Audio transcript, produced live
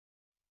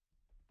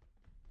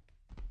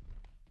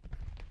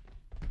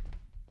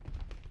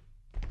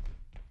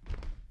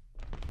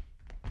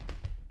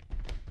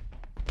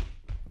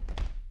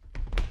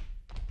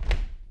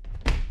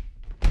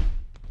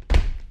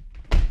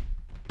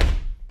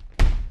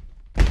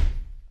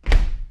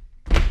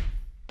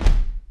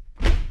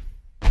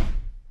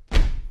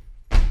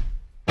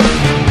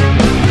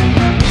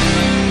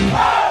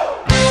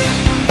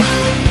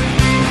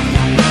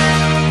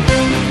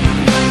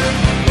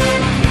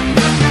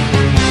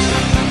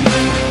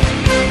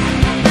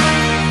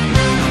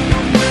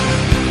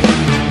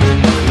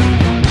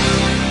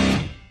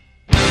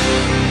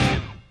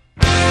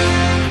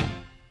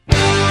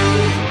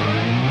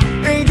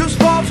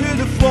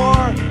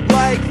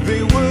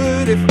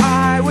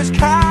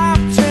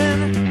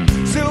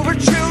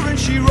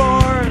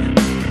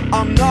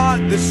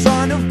the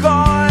Son of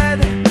God.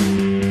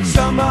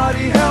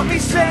 Somebody help me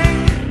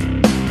sing.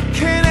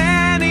 Can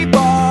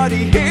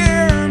anybody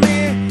hear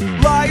me?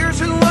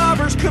 Liars and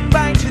lovers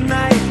combined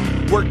tonight.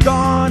 We're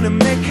gonna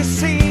make a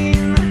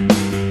scene.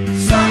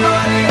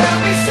 Somebody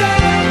help me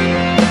sing.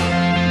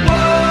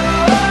 Whoa.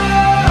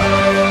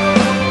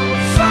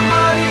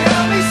 Somebody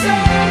help me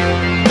sing.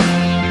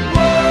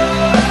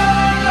 Whoa.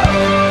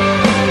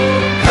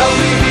 Help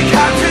me be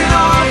captain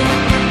of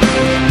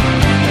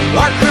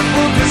our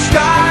crippled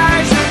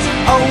disguises.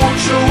 I won't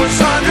show what's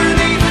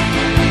underneath.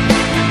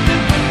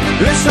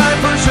 It's time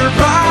for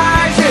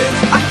surprises.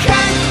 I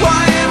can't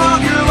climb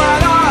up your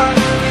ladder.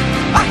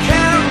 I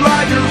can't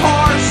ride your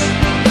horse.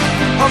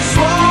 I've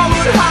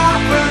swallowed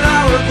half an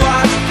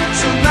hourglass,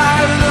 so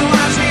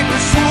nevertheless keep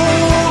it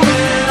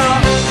swollen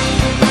up.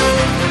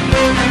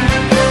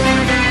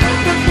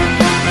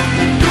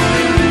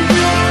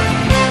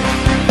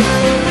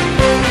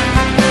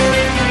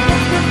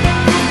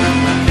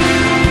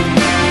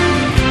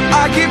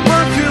 I get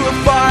burnt to a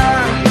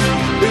fire.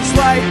 It's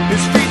like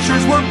his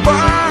features were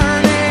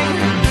burning.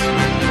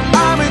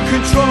 I'm in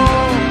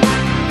control.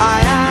 I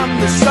am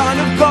the Son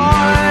of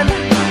God.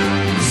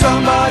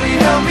 Somebody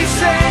help me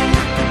sing.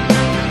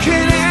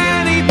 Can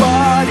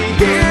anybody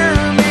hear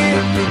me?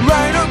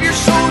 Line up your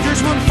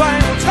soldiers one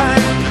final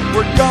time.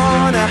 We're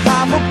gonna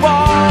have a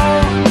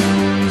ball.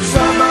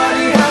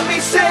 Somebody help me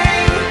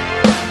sing.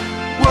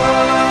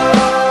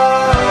 Whoa.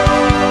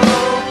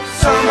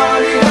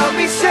 Somebody help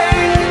me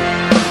sing.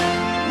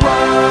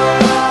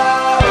 Whoa.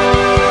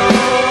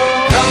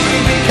 Help me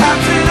be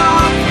captain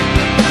of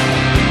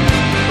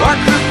our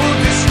crippled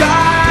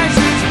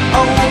disguises. I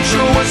won't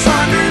show what's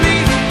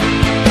underneath.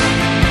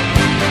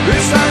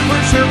 It's time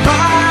for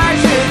surprise.